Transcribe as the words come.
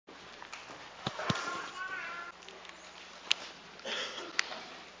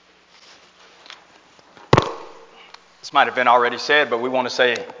This might have been already said, but we want to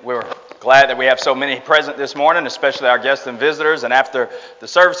say we're glad that we have so many present this morning, especially our guests and visitors. And after the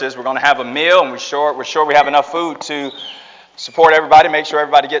services, we're going to have a meal, and we're sure we have enough food to support everybody, make sure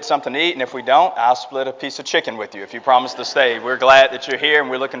everybody gets something to eat. And if we don't, I'll split a piece of chicken with you if you promise to stay. We're glad that you're here,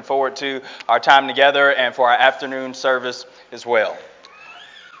 and we're looking forward to our time together and for our afternoon service as well.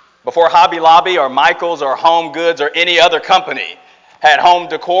 Before Hobby Lobby or Michael's or Home Goods or any other company had home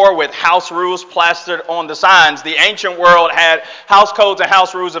decor with house rules plastered on the signs, the ancient world had house codes and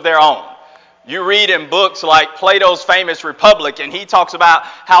house rules of their own. You read in books like Plato's famous Republic, and he talks about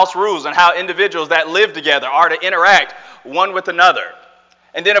house rules and how individuals that live together are to interact one with another.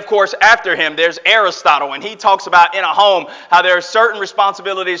 And then, of course, after him, there's Aristotle, and he talks about in a home how there are certain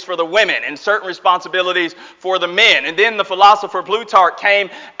responsibilities for the women and certain responsibilities for the men. And then the philosopher Plutarch came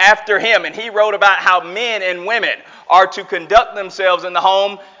after him, and he wrote about how men and women are to conduct themselves in the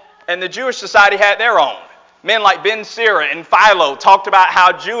home, and the Jewish society had their own. Men like Ben Sira and Philo talked about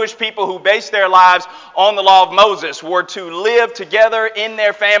how Jewish people who based their lives on the law of Moses were to live together in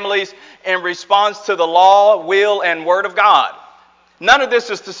their families in response to the law, will, and word of God. None of this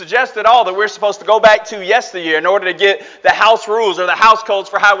is to suggest at all that we're supposed to go back to yesteryear in order to get the house rules or the house codes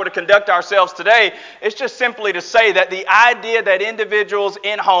for how we're to conduct ourselves today. It's just simply to say that the idea that individuals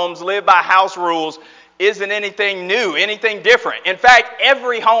in homes live by house rules isn't anything new, anything different. In fact,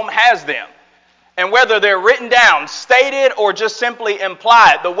 every home has them. And whether they're written down, stated, or just simply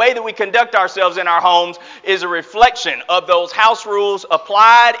implied, the way that we conduct ourselves in our homes is a reflection of those house rules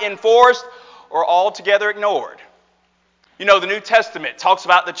applied, enforced, or altogether ignored. You know, the New Testament talks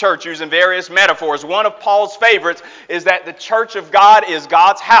about the church using various metaphors. One of Paul's favorites is that the church of God is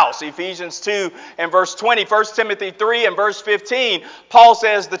God's house. Ephesians 2 and verse 20, 1 Timothy 3 and verse 15, Paul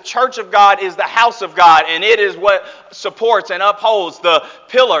says the church of God is the house of God, and it is what supports and upholds the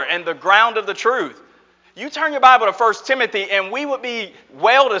pillar and the ground of the truth. You turn your Bible to 1 Timothy, and we would be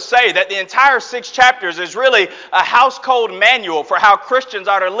well to say that the entire 6 chapters is really a house code manual for how Christians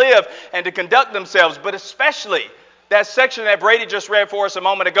are to live and to conduct themselves, but especially that section that Brady just read for us a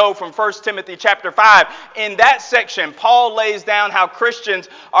moment ago from 1 Timothy chapter 5. In that section, Paul lays down how Christians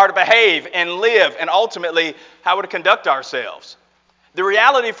are to behave and live and ultimately how we're to conduct ourselves. The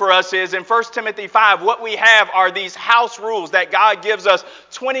reality for us is in 1 Timothy 5, what we have are these house rules that God gives us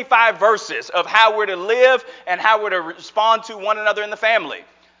 25 verses of how we're to live and how we're to respond to one another in the family.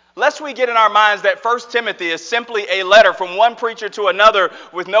 Lest we get in our minds that 1 Timothy is simply a letter from one preacher to another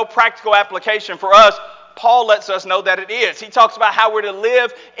with no practical application for us, Paul lets us know that it is. He talks about how we're to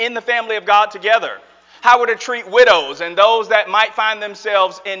live in the family of God together, how we're to treat widows and those that might find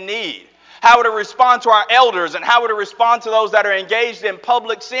themselves in need, how we're to respond to our elders, and how we're to respond to those that are engaged in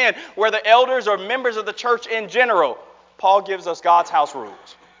public sin, whether elders or members of the church in general. Paul gives us God's house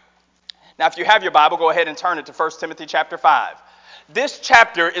rules. Now, if you have your Bible, go ahead and turn it to 1 Timothy chapter 5. This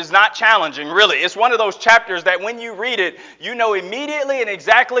chapter is not challenging, really. It's one of those chapters that when you read it, you know immediately and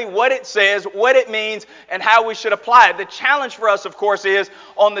exactly what it says, what it means, and how we should apply it. The challenge for us, of course, is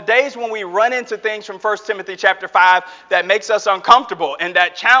on the days when we run into things from 1 Timothy chapter 5 that makes us uncomfortable and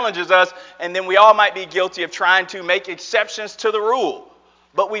that challenges us, and then we all might be guilty of trying to make exceptions to the rule.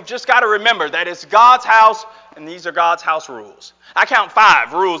 But we've just got to remember that it's God's house, and these are God's house rules. I count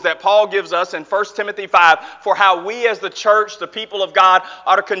 5 rules that Paul gives us in 1 Timothy 5 for how we as the church, the people of God,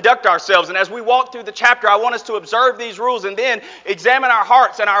 are to conduct ourselves. And as we walk through the chapter, I want us to observe these rules and then examine our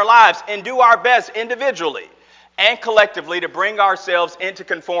hearts and our lives and do our best individually and collectively to bring ourselves into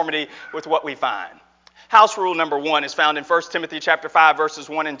conformity with what we find. House rule number 1 is found in 1 Timothy chapter 5, verses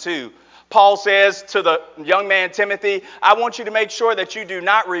 1 and 2. Paul says to the young man Timothy, I want you to make sure that you do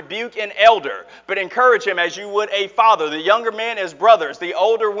not rebuke an elder, but encourage him as you would a father, the younger men as brothers, the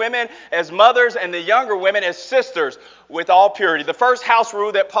older women as mothers, and the younger women as sisters with all purity. The first house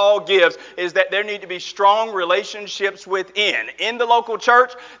rule that Paul gives is that there need to be strong relationships within. In the local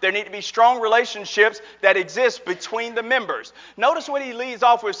church, there need to be strong relationships that exist between the members. Notice what he leads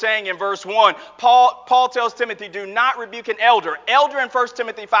off with saying in verse 1. Paul tells Timothy, do not rebuke an elder. Elder in 1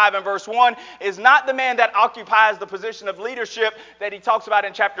 Timothy 5 and verse 1 is not the man that occupies the position of leadership that he talks about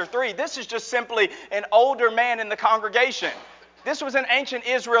in chapter 3. This is just simply an older man in the congregation. This was in ancient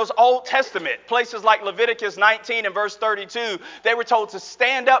Israel's Old Testament. Places like Leviticus 19 and verse 32, they were told to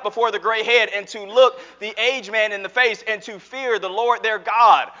stand up before the gray head and to look the aged man in the face and to fear the Lord their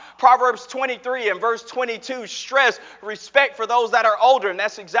God. Proverbs 23 and verse 22 stress respect for those that are older, and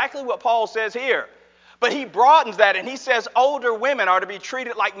that's exactly what Paul says here. But he broadens that and he says older women are to be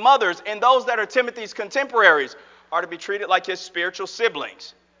treated like mothers, and those that are Timothy's contemporaries are to be treated like his spiritual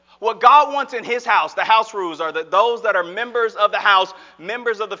siblings. What God wants in his house, the house rules, are that those that are members of the house,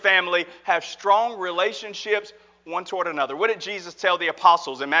 members of the family, have strong relationships one toward another. What did Jesus tell the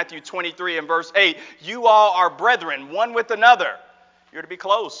apostles in Matthew 23 and verse 8? You all are brethren, one with another. You're to be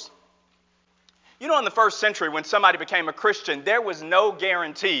close. You know, in the first century, when somebody became a Christian, there was no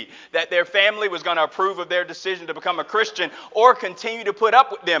guarantee that their family was going to approve of their decision to become a Christian or continue to put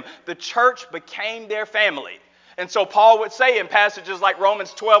up with them. The church became their family. And so Paul would say in passages like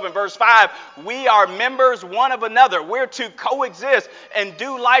Romans 12 and verse 5, we are members one of another. We're to coexist and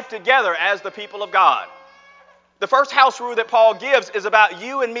do life together as the people of God. The first house rule that Paul gives is about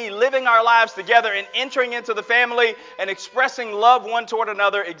you and me living our lives together and entering into the family and expressing love one toward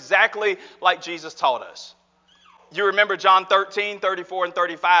another exactly like Jesus taught us. You remember John 13, 34 and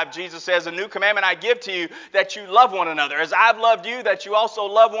 35. Jesus says, a new commandment I give to you, that you love one another. As I've loved you, that you also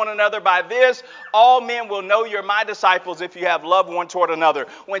love one another. By this, all men will know you're my disciples if you have love one toward another.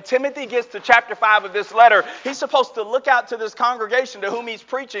 When Timothy gets to chapter 5 of this letter, he's supposed to look out to this congregation to whom he's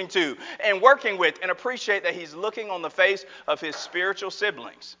preaching to and working with and appreciate that he's looking on the face of his spiritual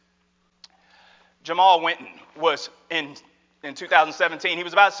siblings. Jamal Winton was in 2017, he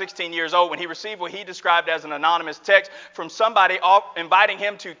was about 16 years old when he received what he described as an anonymous text from somebody inviting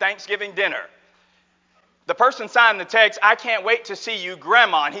him to Thanksgiving dinner. The person signed the text, I can't wait to see you,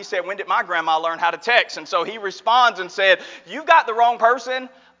 Grandma. And he said, when did my grandma learn how to text? And so he responds and said, you got the wrong person.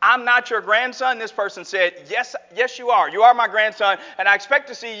 I'm not your grandson. This person said, yes, you are. You are my grandson, and I expect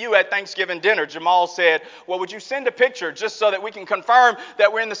to see you at Thanksgiving dinner. Jamal said, well, would you send a picture just so that we can confirm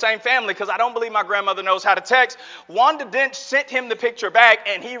that we're in the same family, because I don't believe my grandmother knows how to text. Wanda Dent sent him the picture back,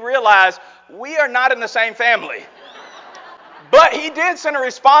 and he realized we are not in the same family. But he did send a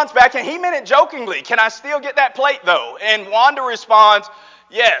response back, and he meant it jokingly. Can I still get that plate, though? And Wanda responds,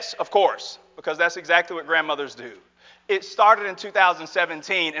 yes, of course, because that's exactly what grandmothers do. It started in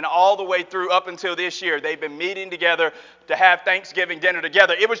 2017, and all the way through up until this year, they've been meeting together to have Thanksgiving dinner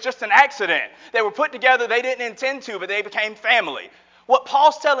together. It was just an accident. They were put together, they didn't intend to, but they became family. What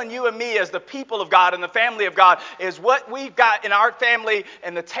Paul's telling you and me as the people of God and the family of God is what we've got in our family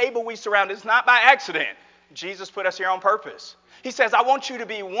and the table we surround is not by accident. Jesus put us here on purpose. He says, I want you to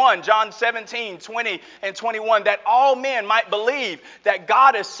be one, John 17, 20 and 21, that all men might believe that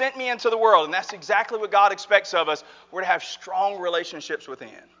God has sent me into the world. And that's exactly what God expects of us. We're to have strong relationships within.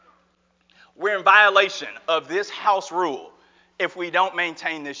 We're in violation of this house rule if we don't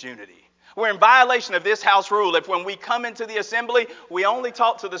maintain this unity. We're in violation of this house rule if when we come into the assembly, we only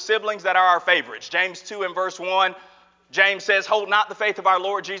talk to the siblings that are our favorites. James 2 and verse 1, James says, hold not the faith of our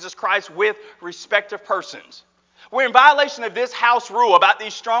Lord Jesus Christ with respect of persons. We're in violation of this house rule about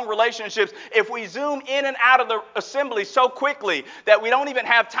these strong relationships if we zoom in and out of the assembly so quickly that we don't even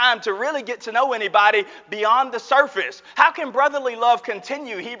have time to really get to know anybody beyond the surface. How can brotherly love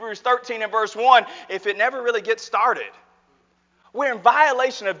continue, Hebrews 13 and verse 1, if it never really gets started? We're in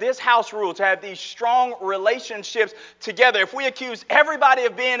violation of this house rule to have these strong relationships together. If we accuse everybody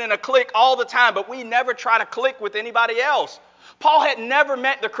of being in a clique all the time, but we never try to click with anybody else. Paul had never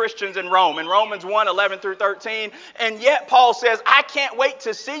met the Christians in Rome, in Romans 1, 11 through 13, and yet Paul says, I can't wait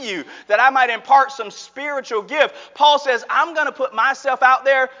to see you, that I might impart some spiritual gift. Paul says, I'm going to put myself out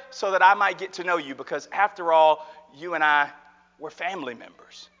there so that I might get to know you, because after all, you and I, we're family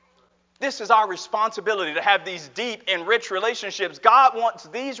members. This is our responsibility to have these deep and rich relationships. God wants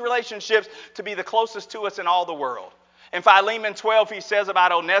these relationships to be the closest to us in all the world. In Philemon 12, he says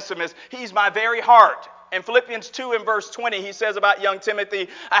about Onesimus, he's my very heart. In Philippians 2 and verse 20, he says about young Timothy,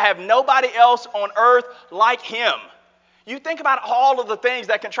 I have nobody else on earth like him. You think about all of the things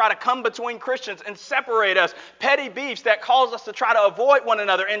that can try to come between Christians and separate us. Petty beefs that cause us to try to avoid one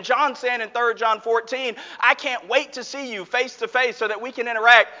another. And John saying in 3 John 14, I can't wait to see you face to face so that we can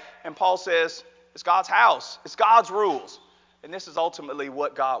interact. And Paul says, it's God's house. It's God's rules. And this is ultimately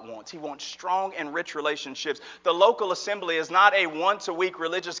what God wants. He wants strong and rich relationships. The local assembly is not a once-a-week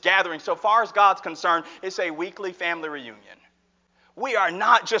religious gathering. So far as God's concerned, it's a weekly family reunion. We are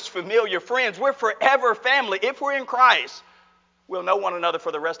not just familiar friends. We're forever family. If we're in Christ, we'll know one another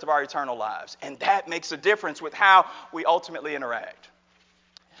for the rest of our eternal lives. And that makes a difference with how we ultimately interact.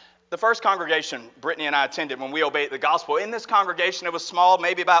 The first congregation Brittany and I attended when we obeyed the gospel, in this congregation it was small,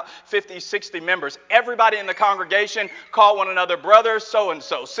 maybe about 50, 60 members. Everybody in the congregation called one another brother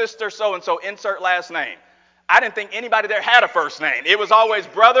so-and-so, sister so-and-so, insert last name. I didn't think anybody there had a first name. It was always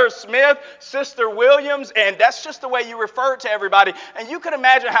Brother Smith, Sister Williams, and that's just the way you referred to everybody. And you could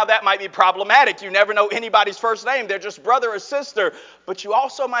imagine how that might be problematic. You never know anybody's first name. They're just brother or sister. But you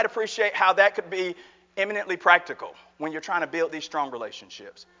also might appreciate how that could be eminently practical when you're trying to build these strong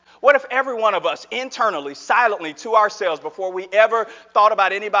relationships. What if every one of us internally, silently to ourselves, before we ever thought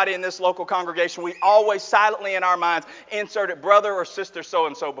about anybody in this local congregation, we always silently in our minds inserted brother or sister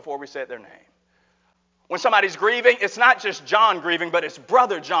so-and-so before we said their name? When somebody's grieving, it's not just John grieving, but it's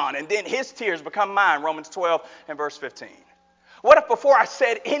brother John. And then his tears become mine, Romans 12 and verse 15. What if before I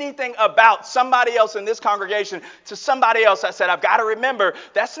said anything about somebody else in this congregation to somebody else, I said, I've got to remember,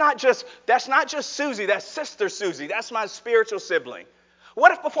 that's not just Susie, that's Sister Susie. That's my spiritual sibling.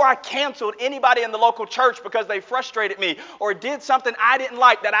 What if before I canceled anybody in the local church because they frustrated me or did something I didn't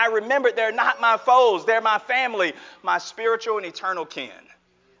like, that I remembered they're not my foes, they're my family, my spiritual and eternal kin.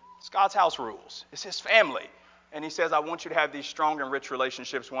 It's God's house rules. It's his family. And he says, I want you to have these strong and rich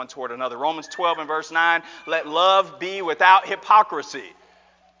relationships one toward another. Romans 12 and verse 9, let love be without hypocrisy.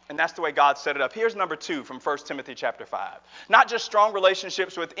 And that's the way God set it up. Here's number 2 from 1 Timothy chapter 5. Not just strong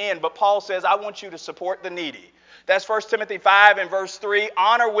relationships within, but Paul says, I want you to support the needy. That's 1 Timothy 5 and verse 3.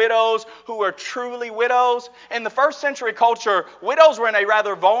 Honor widows who are truly widows. In the first century culture, widows were in a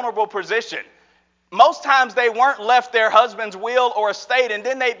rather vulnerable position. Most times they weren't left their husband's will or estate, and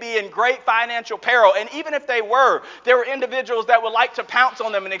then they'd be in great financial peril. And even if they were, there were individuals that would like to pounce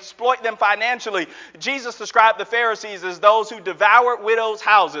on them and exploit them financially. Jesus described the Pharisees as those who devoured widows'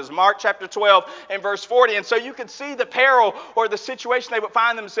 houses, Mark chapter 12 and verse 40. And so you could see the peril or the situation they would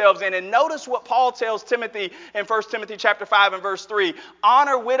find themselves in. And notice what Paul tells Timothy in 1 Timothy chapter 5 and verse 3.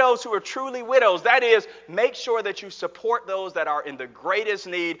 Honor widows who are truly widows. That is, make sure that you support those that are in the greatest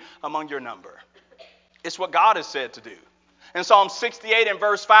need among your number. It's what God has said to do. In Psalm 68 and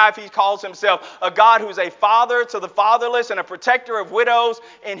verse 5, he calls himself a God who's a father to the fatherless and a protector of widows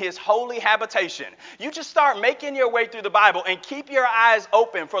in his holy habitation. You just start making your way through the Bible and keep your eyes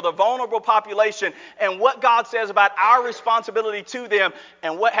open for the vulnerable population and what God says about our responsibility to them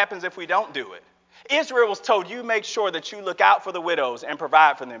and what happens if we don't do it. Israel was told, you make sure that you look out for the widows and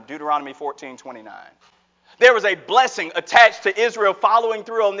provide for them. Deuteronomy 14:29. There was a blessing attached to Israel following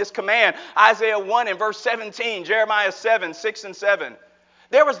through on this command. Isaiah 1 and verse 17, Jeremiah 7, 6 and 7.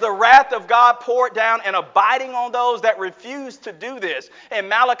 There was the wrath of God poured down and abiding on those that refused to do this. In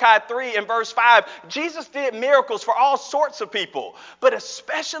Malachi 3 and verse 5, Jesus did miracles for all sorts of people, but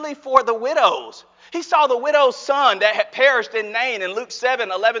especially for the widows. He saw the widow's son that had perished in Nain in Luke 7,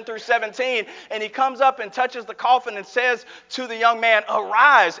 11 through 17, and he comes up and touches the coffin and says to the young man,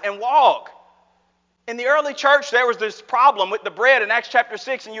 arise and walk. In the early church, there was this problem with the bread in Acts chapter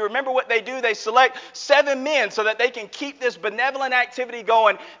 6, and you remember what they do? They select 7 men so that they can keep this benevolent activity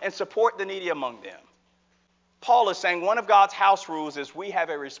going and support the needy among them. Paul is saying one of God's house rules is we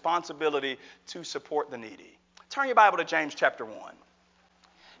have a responsibility to support the needy. Turn your Bible to James chapter 1.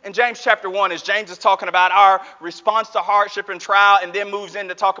 In James chapter 1, as James is talking about our response to hardship and trial and then moves in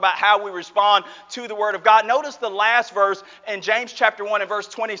to talk about how we respond to the Word of God. Notice the last verse in James chapter 1 and verse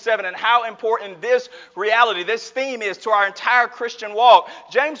 27 and how important this reality, this theme is to our entire Christian walk.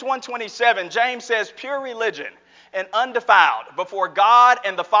 James 1:27, James says, pure religion and undefiled before God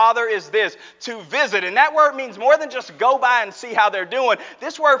and the Father is this, to visit. And that word means more than just go by and see how they're doing.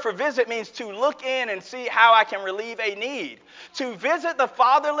 This word for visit means to look in and see how I can relieve a need. To visit the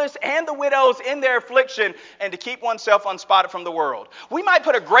fatherless and the widows in their affliction and to keep oneself unspotted from the world. We might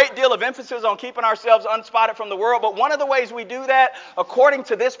put a great deal of emphasis on keeping ourselves unspotted from the world, but one of the ways we do that, according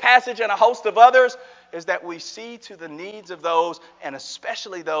to this passage and a host of others, is that we see to the needs of those, and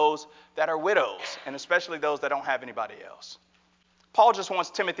especially those that are widows, and especially those that don't have anybody else. Paul just wants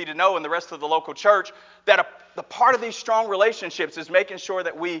Timothy to know and the rest of the local church that the part of these strong relationships is making sure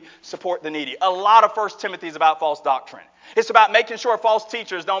that we support the needy. A lot of 1 Timothy is about false doctrine. It's about making sure false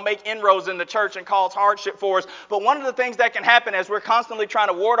teachers don't make inroads in the church and cause hardship for us. But one of the things that can happen as we're constantly trying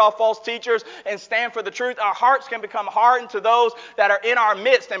to ward off false teachers and stand for the truth, our hearts can become hardened to those that are in our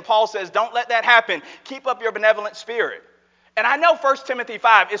midst. And Paul says, don't let that happen. Keep up your benevolent spirit. And I know 1 Timothy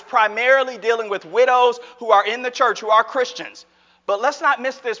 5 is primarily dealing with widows who are in the church, who are Christians. But let's not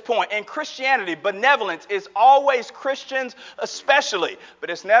miss this point. In Christianity, benevolence is always Christians especially, but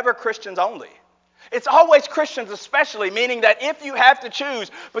it's never Christians only. It's always Christians especially, meaning that if you have to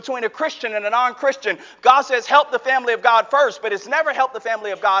choose between a Christian and a non-Christian, God says help the family of God first, but it's never help the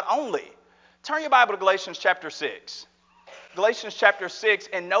family of God only. Turn your Bible to Galatians chapter 6. Galatians chapter 6,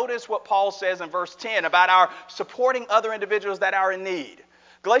 and notice what Paul says in verse 10 about our supporting other individuals that are in need.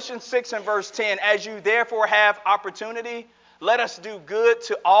 Galatians 6 and verse 10, as you therefore have opportunity, let us do good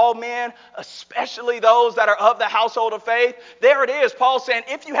to all men, especially those that are of the household of faith. There it is. Paul saying,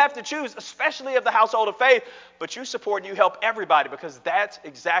 if you have to choose, especially of the household of faith, but you support and you help everybody because that's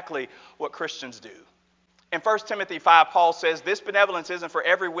exactly what Christians do. In 1 Timothy 5, Paul says, this benevolence isn't for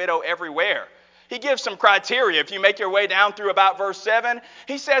every widow everywhere. He gives some criteria. If you make your way down through about verse 7,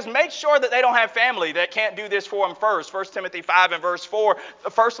 he says, make sure that they don't have family that can't do this for them first. 1 Timothy 5 and verse 4, the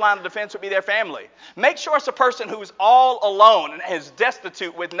first line of defense would be their family. Make sure it's a person who's all alone and is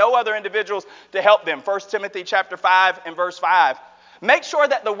destitute with no other individuals to help them. 1 Timothy chapter 5 and verse 5. Make sure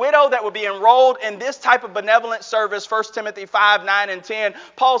that the widow that will be enrolled in this type of benevolent service, 1 Timothy 5, 9, and 10,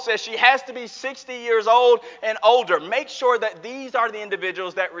 Paul says she has to be 60 years old and older. Make sure that these are the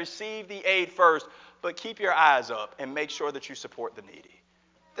individuals that receive the aid first, but keep your eyes up and make sure that you support the needy.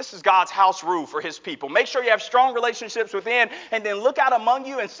 This is God's house rule for his people. Make sure you have strong relationships within, and then look out among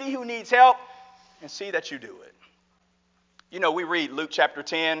you and see who needs help and see that you do it. You know, we read Luke chapter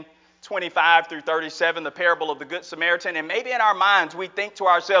 10, 25 through 37, the parable of the Good Samaritan, and maybe in our minds we think to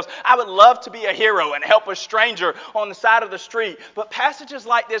ourselves, I would love to be a hero and help a stranger on the side of the street. But passages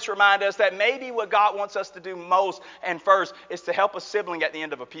like this remind us that maybe what God wants us to do most and first is to help a sibling at the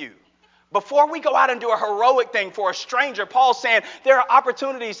end of a pew. Before we go out and do a heroic thing for a stranger, Paul's saying there are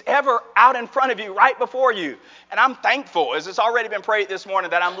opportunities ever out in front of you, right before you. And I'm thankful, as it's already been prayed this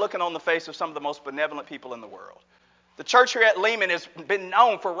morning, that I'm looking on the face of some of the most benevolent people in the world. The church here at Lehman has been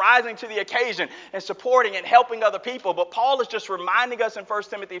known for rising to the occasion and supporting and helping other people. But Paul is just reminding us in 1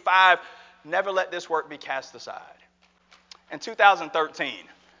 Timothy 5, never let this work be cast aside. In 2013,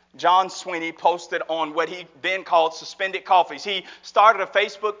 John Sweeney posted on what he then called Suspended Coffees. He started a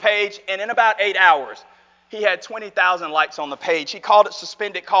Facebook page, and in about 8 hours, he had 20,000 likes on the page. He called it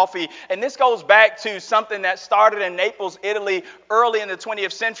Suspended Coffee. And this goes back to something that started in Naples, Italy, early in the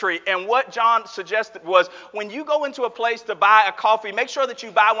 20th century. And what John suggested was when you go into a place to buy a coffee, make sure that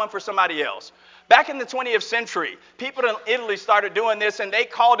you buy one for somebody else. Back in the 20th century, people in Italy started doing this, and they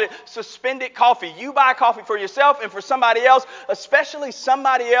called it suspended coffee. You buy coffee for yourself and for somebody else, especially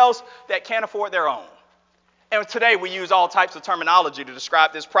somebody else that can't afford their own. And today we use all types of terminology to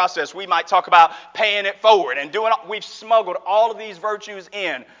describe this process. We might talk about paying it forward and we've smuggled all of these virtues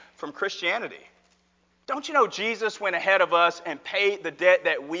in from Christianity. Don't you know Jesus went ahead of us and paid the debt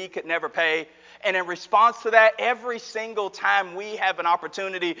that we could never pay? And in response to that, every single time we have an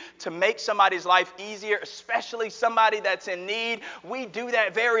opportunity to make somebody's life easier, especially somebody that's in need, we do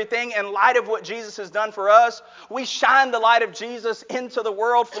that very thing in light of what Jesus has done for us. We shine the light of Jesus into the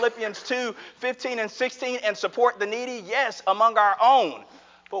world, Philippians 2, 15 and 16, and support the needy, yes, among our own,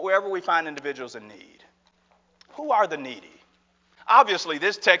 but wherever we find individuals in need. Who are the needy? Obviously,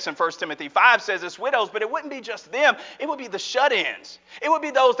 this text in 1 Timothy 5 says it's widows, but it wouldn't be just them. It would be the shut-ins. It would be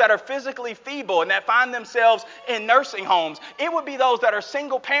those that are physically feeble and that find themselves in nursing homes. It would be those that are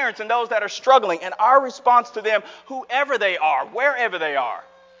single parents and those that are struggling. And our response to them, whoever they are, wherever they are,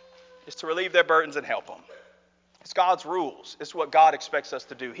 is to relieve their burdens and help them. It's God's rules. It's what God expects us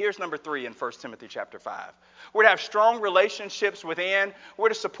to do. Here's number 3 in 1 Timothy chapter 5. We're to have strong relationships within. We're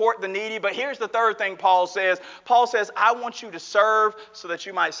to support the needy. But here's the third thing Paul says. Paul says, I want you to serve so that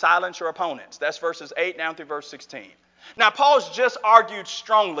you might silence your opponents. That's verses 8 down through verse 16. Now, Paul's just argued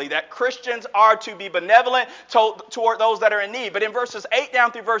strongly that Christians are to be benevolent toward those that are in need. But in verses 8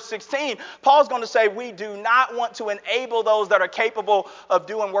 down through verse 16, Paul's going to say we do not want to enable those that are capable of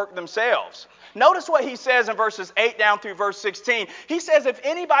doing work themselves. Notice what he says in verses 8 down through verse 16. He says if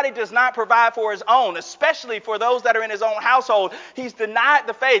anybody does not provide for his own, especially for those that are in his own household, he's denied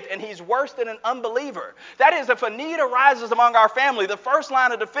the faith and he's worse than an unbeliever. That is, if a need arises among our family, the first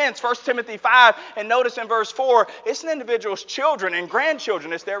line of defense, 1 Timothy 5, and notice in verse 4, it's an individual's children and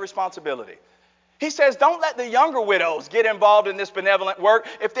grandchildren. It's their responsibility. He says, don't let the younger widows get involved in this benevolent work.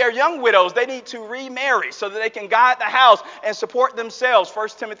 If they're young widows, they need to remarry so that they can guide the house and support themselves. 1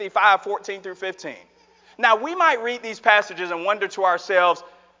 Timothy 5, 14 through 15. Now, we might read these passages and wonder to ourselves,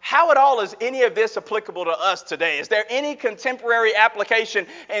 how at all is any of this applicable to us today? Is there any contemporary application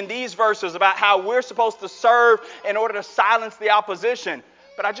in these verses about how we're supposed to serve in order to silence the opposition?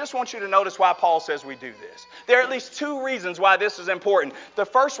 But I just want you to notice why Paul says we do this. There are at least 2 reasons why this is important. The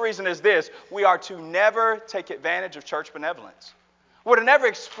first reason is this. We are to never take advantage of church benevolence. We're to never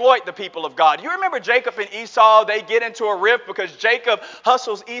exploit the people of God. You remember Jacob and Esau? They get into a rift because Jacob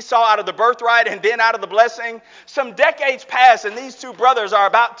hustles Esau out of the birthright and then out of the blessing. Some decades pass and these 2 brothers are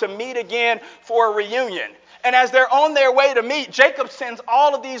about to meet again for a reunion. And as they're on their way to meet, Jacob sends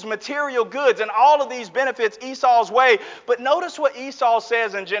all of these material goods and all of these benefits Esau's way. But notice what Esau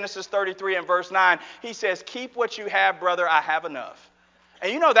says in Genesis 33 and verse 9. He says, keep what you have, brother, I have enough.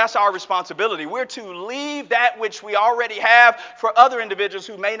 And you know that's our responsibility. We're to leave that which we already have for other individuals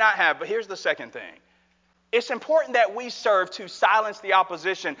who may not have. But here's the second thing. It's important that we serve to silence the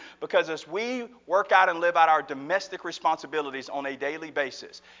opposition because as we work out and live out our domestic responsibilities on a daily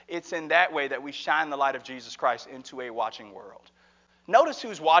basis, it's in that way that we shine the light of Jesus Christ into a watching world. Notice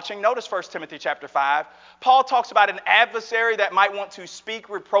who's watching. Notice 1 Timothy chapter 5. Paul talks about an adversary that might want to speak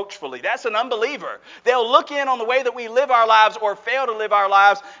reproachfully. That's an unbeliever. They'll look in on the way that we live our lives or fail to live our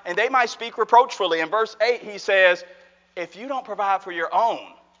lives, and they might speak reproachfully. In verse 8, he says, if you don't provide for your own,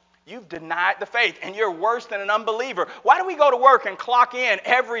 you've denied the faith, and you're worse than an unbeliever. Why do we go to work and clock in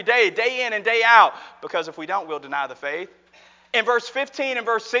every day in and day out? Because if we don't, we'll deny the faith. In verse 15 and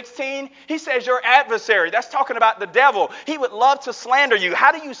verse 16, he says your adversary. That's talking about the devil. He would love to slander you.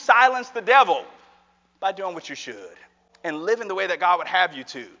 How do you silence the devil? By doing what you should and living the way that God would have you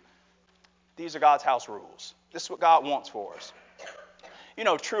to. These are God's house rules. This is what God wants for us. You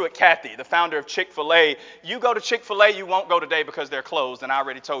know, Truett Cathy, the founder of Chick-fil-A, you go to Chick-fil-A, you won't go today because they're closed, and I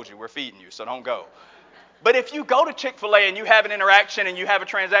already told you, we're feeding you, so don't go. But if you go to Chick-fil-A and you have an interaction and you have a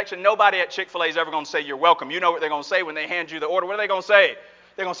transaction, nobody at Chick-fil-A is ever going to say you're welcome. You know what they're going to say when they hand you the order. What are they going to say?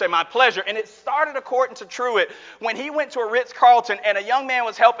 They're going to say, my pleasure. And it started, according to Truett, when he went to a Ritz-Carlton and a young man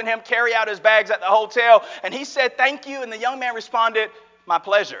was helping him carry out his bags at the hotel. And he said, thank you. And the young man responded, my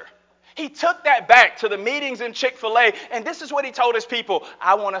pleasure. He took that back to the meetings in Chick-fil-A, and this is what he told his people.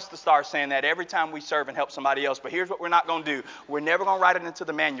 I want us to start saying that every time we serve and help somebody else. But here's what we're not going to do. We're never going to write it into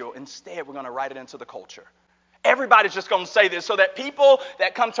the manual. Instead, we're going to write it into the culture. Everybody's just going to say this so that people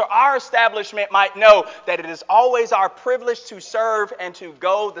that come to our establishment might know that it is always our privilege to serve and to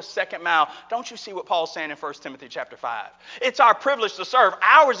go the second mile. Don't you see what Paul's saying in 1 Timothy chapter 5? It's our privilege to serve.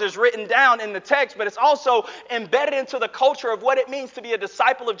 Ours is written down in the text, but it's also embedded into the culture of what it means to be a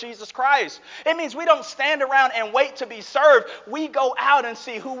disciple of Jesus Christ. It means we don't stand around and wait to be served. We go out and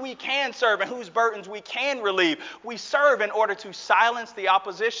see who we can serve and whose burdens we can relieve. We serve in order to silence the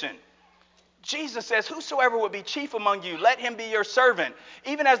opposition. Jesus says, whosoever would be chief among you, let him be your servant,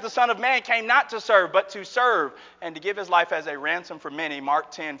 even as the Son of Man came not to serve, but to serve, and to give his life as a ransom for many.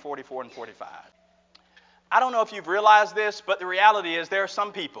 Mark 10, 44 and 45. I don't know if you've realized this, but the reality is there are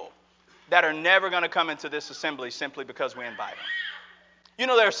some people that are never going to come into this assembly simply because we invite them. You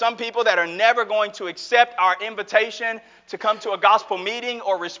know, there are some people that are never going to accept our invitation to come to a gospel meeting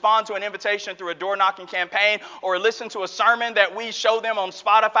or respond to an invitation through a door knocking campaign or listen to a sermon that we show them on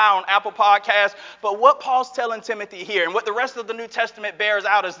Spotify, on Apple Podcasts. But what Paul's telling Timothy here and what the rest of the New Testament bears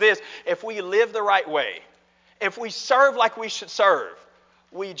out is this: if we live the right way, if we serve like we should serve,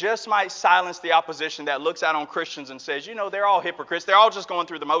 we just might silence the opposition that looks out on Christians and says, you know, they're all hypocrites. They're all just going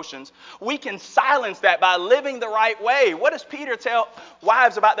through the motions. We can silence that by living the right way. What does Peter tell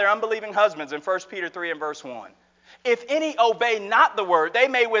wives about their unbelieving husbands in 1 Peter 3 and verse 1? If any obey not the word, they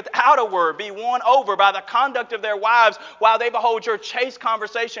may without a word be won over by the conduct of their wives while they behold your chaste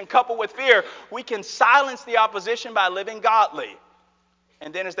conversation coupled with fear. We can silence the opposition by living godly.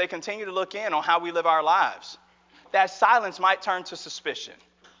 And then as they continue to look in on how we live our lives, that silence might turn to suspicion.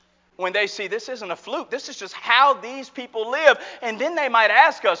 When they see this isn't a fluke, this is just how these people live. And then they might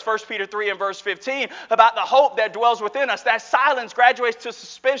ask us, 1 Peter 3 and verse 15, about the hope that dwells within us. That silence graduates to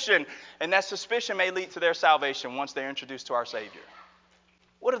suspicion, and that suspicion may lead to their salvation once they're introduced to our Savior.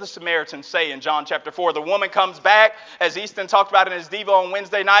 What do the Samaritans say in John chapter 4? The woman comes back, as Easton talked about in his Devo on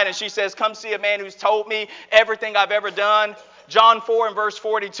Wednesday night, and she says, come see a man who's told me everything I've ever done. John 4 and verse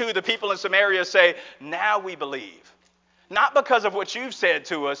 42, the people in Samaria say, now we believe. Not because of what you've said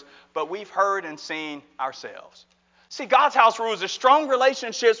to us, but we've heard and seen ourselves. See, God's house rules are strong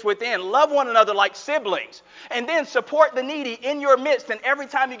relationships within. Love one another like siblings. And then support the needy in your midst and every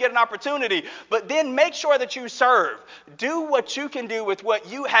time you get an opportunity. But then make sure that you serve. Do what you can do with what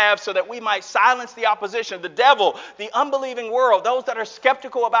you have so that we might silence the opposition, the devil, the unbelieving world, those that are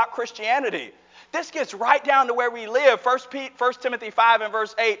skeptical about Christianity. This gets right down to where we live. 1 Timothy 5 and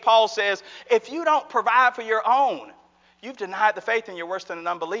verse 8, Paul says, if you don't provide for your own, you've denied the faith and you're worse than an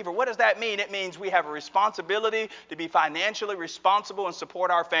unbeliever. What does that mean? It means we have a responsibility to be financially responsible and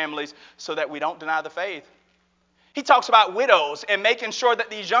support our families so that we don't deny the faith. He talks about widows and making sure that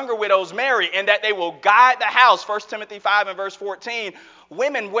these younger widows marry and that they will guide the house. 1 Timothy 5 and verse 14.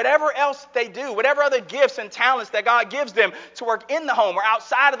 Women, whatever else they do, whatever other gifts and talents that God gives them to work in the home or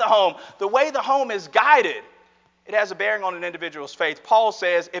outside of the home, the way the home is guided, it has a bearing on an individual's faith. Paul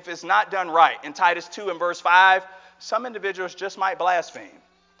says if it's not done right in Titus 2 and verse 5, some individuals just might blaspheme.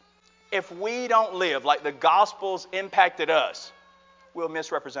 If we don't live like the gospel's impacted us, we'll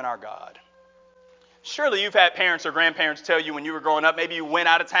misrepresent our God. Surely you've had parents or grandparents tell you when you were growing up, maybe you went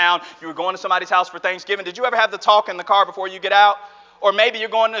out of town, you were going to somebody's house for Thanksgiving. Did you ever have the talk in the car before you get out? Or maybe you're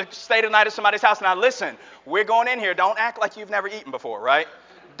going to stay the night at somebody's house. Now listen, we're going in here. Don't act like you've never eaten before, right?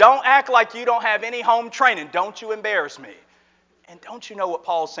 Don't act like you don't have any home training. Don't you embarrass me. And don't you know what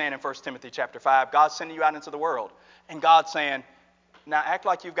Paul's saying in 1 Timothy chapter 5? God's sending you out into the world. And God's saying, now act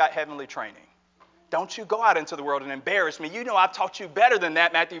like you've got heavenly training. Don't you go out into the world and embarrass me. You know I've taught you better than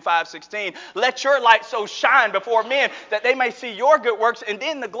that, Matthew 5:16. Let your light so shine before men that they may see your good works, and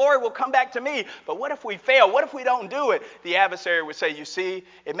then the glory will come back to me. But what if we fail? What if we don't do it? The adversary would say, you see,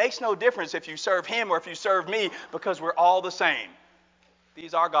 it makes no difference if you serve him or if you serve me, because we're all the same.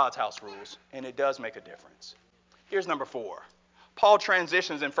 These are God's house rules, and it does make a difference. Here's number 4. Paul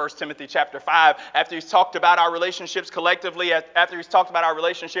transitions in 1 Timothy chapter 5 after he's talked about our relationships collectively, after he's talked about our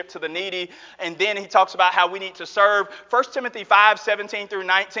relationship to the needy, and then he talks about how we need to serve. 1 Timothy 5:17 through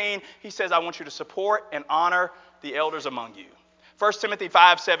 19, he says, I want you to support and honor the elders among you. 1 Timothy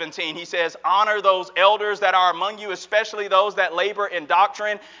 5:17, he says, honor those elders that are among you, especially those that labor in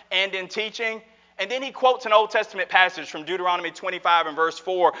doctrine and in teaching. And then he quotes an Old Testament passage from Deuteronomy 25 and verse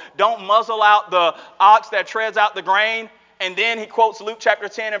 4. Don't muzzle out the ox that treads out the grain. And then he quotes Luke chapter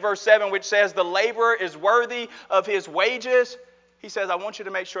 10 and verse 7, which says, the laborer is worthy of his wages. He says, I want you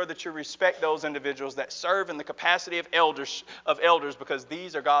to make sure that you respect those individuals that serve in the capacity of elders, because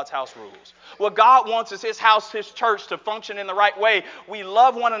these are God's house rules. What God wants is his house, his church, to function in the right way. We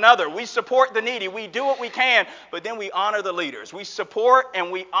love one another. We support the needy. We do what we can, but then we honor the leaders. We support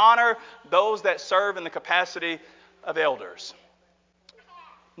and we honor those that serve in the capacity of elders.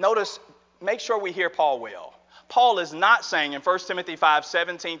 Notice, make sure we hear Paul well. Paul is not saying in 1 Timothy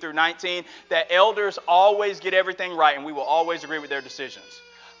 5:17 through 19 that elders always get everything right and we will always agree with their decisions.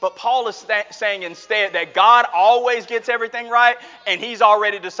 But Paul is saying instead that God always gets everything right and he's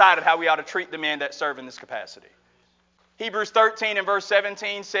already decided how we ought to treat the men that serve in this capacity. Hebrews 13 and verse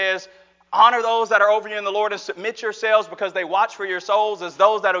 17 says, honor those that are over you in the Lord and submit yourselves, because they watch for your souls as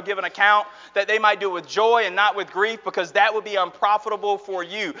those that will give an account, that they might do it with joy and not with grief, because that would be unprofitable for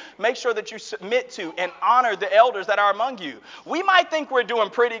you. Make sure that you submit to and honor the elders that are among you. We might think we're doing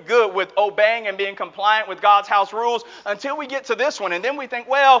pretty good with obeying and being compliant with God's house rules until we get to this one. And then we think,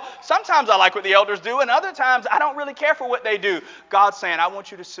 well, sometimes I like what the elders do and other times I don't really care for what they do. God's saying, I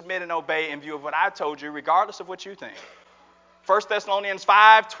want you to submit and obey in view of what I told you, regardless of what you think. 1 Thessalonians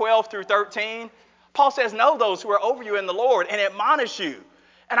 5:12 through 13, Paul says, know those who are over you in the Lord and admonish you.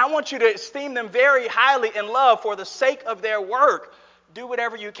 And I want you to esteem them very highly in love for the sake of their work. Do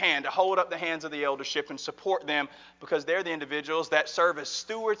whatever you can to hold up the hands of the eldership and support them, because they're the individuals that serve as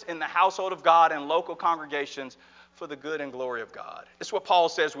stewards in the household of God and local congregations for the good and glory of God. It's what Paul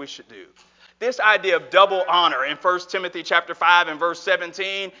says we should do. This idea of double honor in 1 Timothy chapter 5 and verse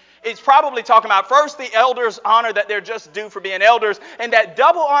 17, it's probably talking about first the elders' honor that they're just due for being elders, and that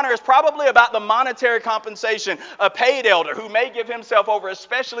double honor is probably about the monetary compensation. A paid elder who may give himself over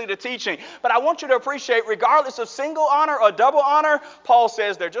especially to teaching. But I want you to appreciate, regardless of single honor or double honor, Paul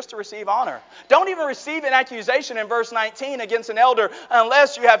says they're just to receive honor. Don't even receive an accusation in verse 19 against an elder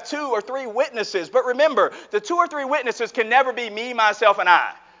unless you have 2 or 3 witnesses. But remember, the 2 or 3 witnesses can never be me, myself, and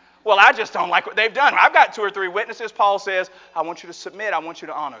I. Well, I just don't like what they've done. I've got 2 or 3 witnesses. Paul says, I want you to submit. I want you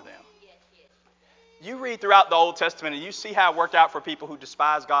to honor them. You read throughout the Old Testament and you see how it worked out for people who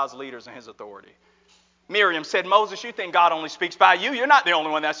despise God's leaders and his authority. Miriam said, Moses, you think God only speaks by you? You're not the only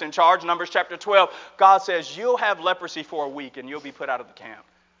one that's in charge. Numbers chapter 12, God says, you'll have leprosy for a week and you'll be put out of the camp.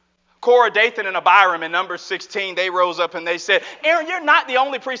 Korah, Dathan, and Abiram in Numbers 16, they rose up and they said, Aaron, you're not the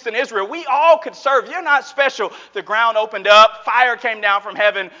only priest in Israel. We all could serve. You're not special. The ground opened up. Fire came down from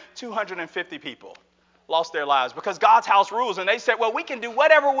heaven. 250 people lost their lives because God's house rules. And they said, well, we can do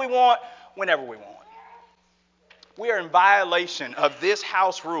whatever we want, whenever we want. We are in violation of this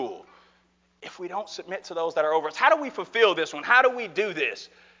house rule if we don't submit to those that are over us. How do we fulfill this one? How do we do this?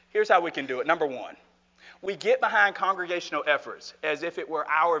 Here's how we can do it. Number 1. We get behind congregational efforts as if it were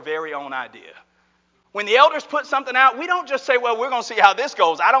our very own idea. When the elders put something out, we don't just say, well, we're going to see how this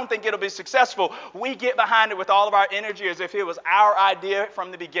goes. I don't think it'll be successful. We get behind it with all of our energy as if it was our idea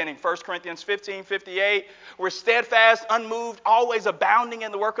from the beginning. 1 Corinthians 15:58, we're steadfast, unmoved, always abounding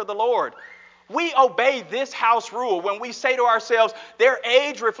in the work of the Lord. We obey this house rule when we say to ourselves, their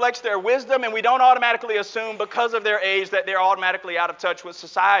age reflects their wisdom, and we don't automatically assume because of their age that they're automatically out of touch with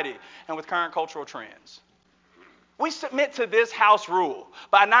society and with current cultural trends. We submit to this house rule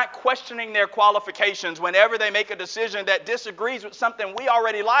by not questioning their qualifications whenever they make a decision that disagrees with something we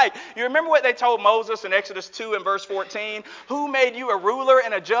already like. You remember what they told Moses in Exodus 2 and verse 14? Who made you a ruler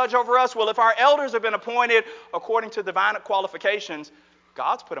and a judge over us? Well, if our elders have been appointed according to divine qualifications,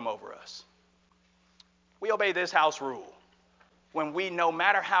 God's put them over us. We obey this house rule when we, no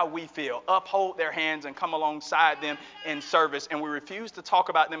matter how we feel, uphold their hands and come alongside them in service. And we refuse to talk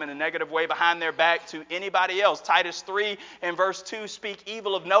about them in a negative way behind their back to anybody else. Titus 3 and verse 2, speak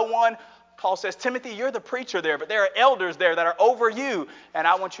evil of no one. Paul says, Timothy, you're the preacher there, but there are elders there that are over you, and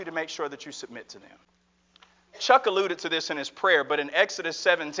I want you to make sure that you submit to them. Chuck alluded to this in his prayer, but in Exodus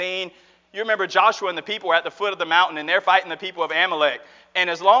 17, You remember Joshua and the people were at the foot of the mountain, and they're fighting the people of Amalek. And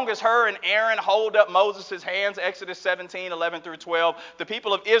as long as Hur and Aaron hold up Moses' hands, Exodus 17, 11 through 12, the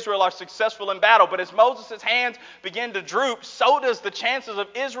people of Israel are successful in battle. But as Moses' hands begin to droop, so does the chances of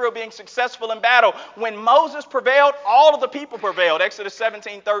Israel being successful in battle. When Moses prevailed, all of the people prevailed, Exodus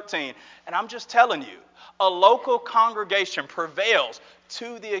 17, 13. And I'm just telling you, a local congregation prevails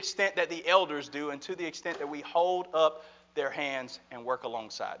to the extent that the elders do and to the extent that we hold up their hands and work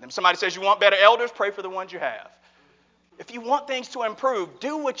alongside them. Somebody says you want better elders, pray for the ones you have. If you want things to improve,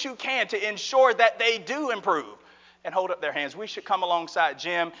 do what you can to ensure that they do improve and hold up their hands. We should come alongside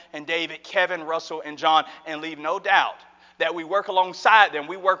Jim and David, Kevin, Russell, and John and leave no doubt that we work alongside them,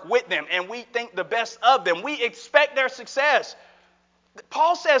 we work with them, and we think the best of them. We expect their success.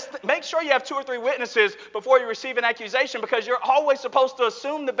 Paul says, make sure you have 2 or 3 witnesses before you receive an accusation, because you're always supposed to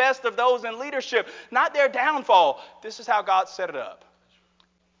assume the best of those in leadership, not their downfall. This is how God set it up.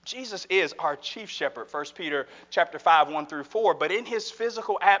 Jesus is our chief shepherd, 1 Peter chapter 5, 1 through 4. But in his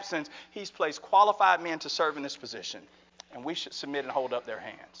physical absence, he's placed qualified men to serve in this position. And we should submit and hold up their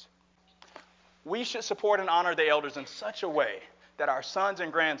hands. We should support and honor the elders in such a way that our sons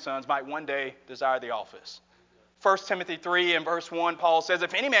and grandsons might one day desire the office. 1 Timothy 3 and verse 1, Paul says,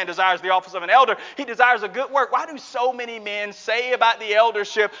 if any man desires the office of an elder, he desires a good work. Why do so many men say about the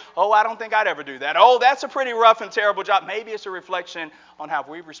eldership, oh, I don't think I'd ever do that. Oh, that's a pretty rough and terrible job. Maybe it's a reflection on how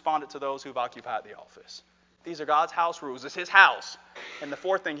we've responded to those who've occupied the office. These are God's house rules. It's his house. And the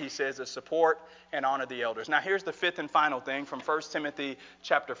fourth thing he says is support and honor the elders. Now, here's the fifth and final thing from 1 Timothy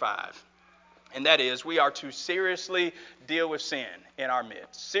chapter 5. And that is, we are to seriously deal with sin in our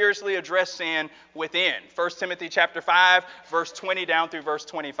midst. Seriously address sin within. 1 Timothy chapter 5, verse 20 down through verse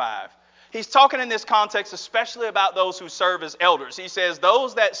 25. He's talking in this context especially about those who serve as elders. He says,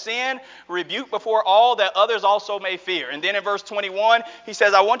 those that sin, rebuke before all, that others also may fear. And then in verse 21, he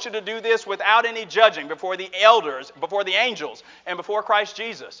says, I want you to do this without any judging before the elders, before the angels, and before Christ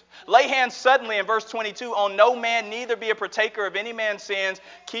Jesus. Lay hands suddenly, in verse 22, on no man, neither be a partaker of any man's sins.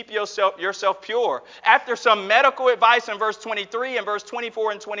 Keep yourself pure. After some medical advice in verse 23 and verse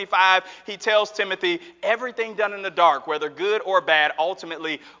 24 and 25, he tells Timothy, everything done in the dark, whether good or bad,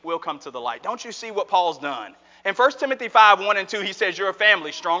 ultimately will come to the light. Don't you see what Paul's done? In 1 Timothy 5, 1 and 2, he says, you're a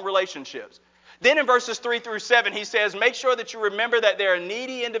family, strong relationships. Then in verses 3 through 7, he says, make sure that you remember that there are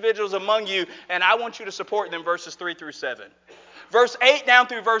needy individuals among you, and I want you to support them, verses 3 through 7. Verse 8 down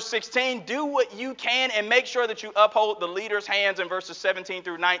through verse 16, do what you can and make sure that you uphold the leader's hands in verses 17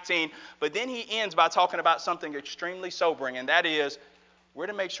 through 19. But then he ends by talking about something extremely sobering, and that is, we're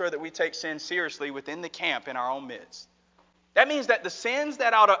to make sure that we take sin seriously within the camp in our own midst. That means that the sins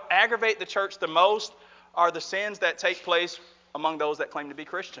that ought to aggravate the church the most are the sins that take place among those that claim to be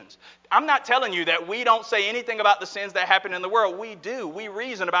Christians. I'm not telling you that we don't say anything about the sins that happen in the world. We do. We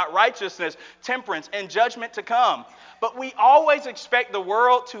reason about righteousness, temperance, and judgment to come. But we always expect the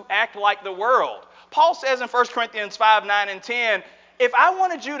world to act like the world. Paul says in 1 Corinthians 5, 9, and 10, if I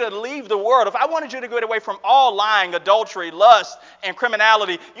wanted you to leave the world, if I wanted you to get away from all lying, adultery, lust, and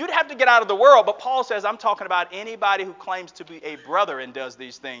criminality, you'd have to get out of the world. But Paul says, I'm talking about anybody who claims to be a brother and does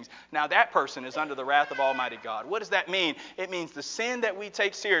these things. Now that person is under the wrath of Almighty God. What does that mean? It means the sin that we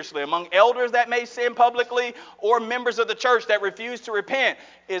take seriously among elders that may sin publicly or members of the church that refuse to repent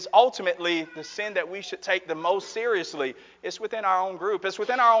is ultimately the sin that we should take the most seriously. It's within our own group. It's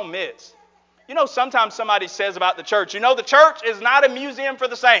within our own midst. You know, sometimes somebody says about the church, the church is not a museum for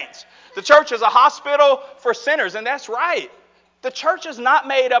the saints. The church is a hospital for sinners, and that's right. The church is not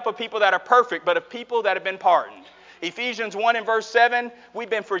made up of people that are perfect, but of people that have been pardoned. Ephesians 1 and verse 7, we've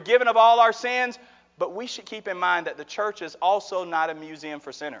been forgiven of all our sins, but we should keep in mind that the church is also not a museum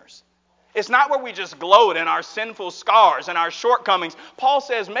for sinners. It's not where we just gloat in our sinful scars and our shortcomings. Paul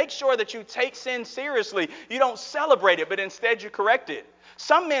says, make sure that you take sin seriously. You don't celebrate it, but instead you correct it.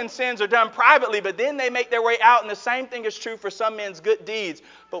 Some men's sins are done privately, but then they make their way out, and the same thing is true for some men's good deeds.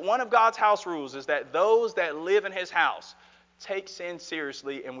 But one of God's house rules is that those that live in his house take sin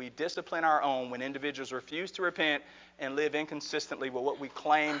seriously, and we discipline our own when individuals refuse to repent and live inconsistently with what we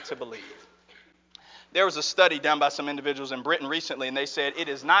claim to believe. There was a study done by some individuals in Britain recently, and they said it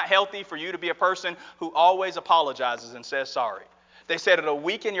is not healthy for you to be a person who always apologizes and says sorry. They said it'll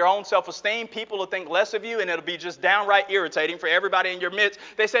weaken your own self-esteem. People will think less of you, and it'll be just downright irritating for everybody in your midst.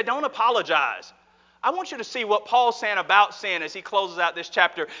 They said, don't apologize. I want you to see what Paul's saying about sin as he closes out this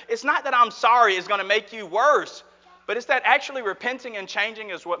chapter. It's not that I'm sorry is going to make you worse, but it's that actually repenting and changing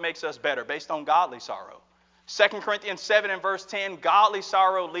is what makes us better, based on godly sorrow. 2 Corinthians 7 and verse 10, godly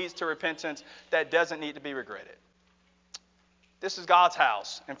sorrow leads to repentance that doesn't need to be regretted. This is God's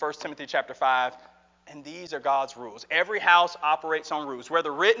house in 1 Timothy chapter 5. And these are God's rules. Every house operates on rules,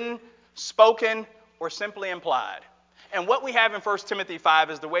 whether written, spoken or simply implied. And what we have in 1 Timothy 5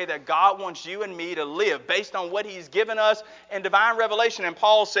 is the way that God wants you and me to live based on what he's given us in divine revelation. And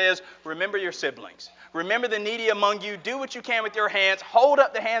Paul says, remember your siblings. Remember the needy among you. Do what you can with your hands. Hold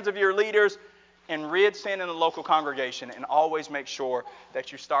up the hands of your leaders and rid sin in the local congregation. And always make sure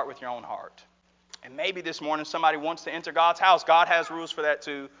that you start with your own heart. And maybe this morning somebody wants to enter God's house. God has rules for that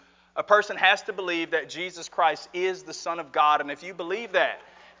too. A person has to believe that Jesus Christ is the Son of God. And if you believe that,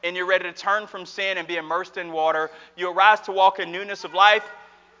 and you're ready to turn from sin and be immersed in water, you'll rise to walk in newness of life,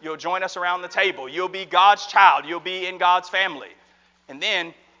 you'll join us around the table. You'll be God's child. You'll be in God's family. And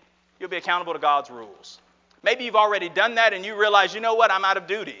then you'll be accountable to God's rules. Maybe you've already done that and you realize, you know what, I'm out of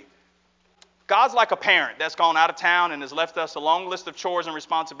duty. God's like a parent that's gone out of town and has left us a long list of chores and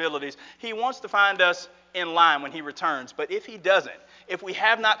responsibilities. He wants to find us in line when he returns. But if he doesn't, if we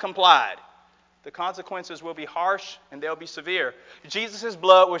have not complied, the consequences will be harsh and they'll be severe. Jesus'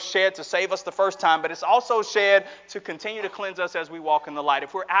 blood was shed to save us the first time, but it's also shed to continue to cleanse us as we walk in the light.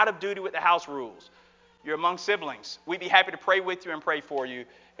 If we're out of duty with the house rules, you're among siblings, we'd be happy to pray with you and pray for you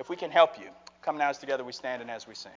if we can help you. Come now as together we stand and as we sing.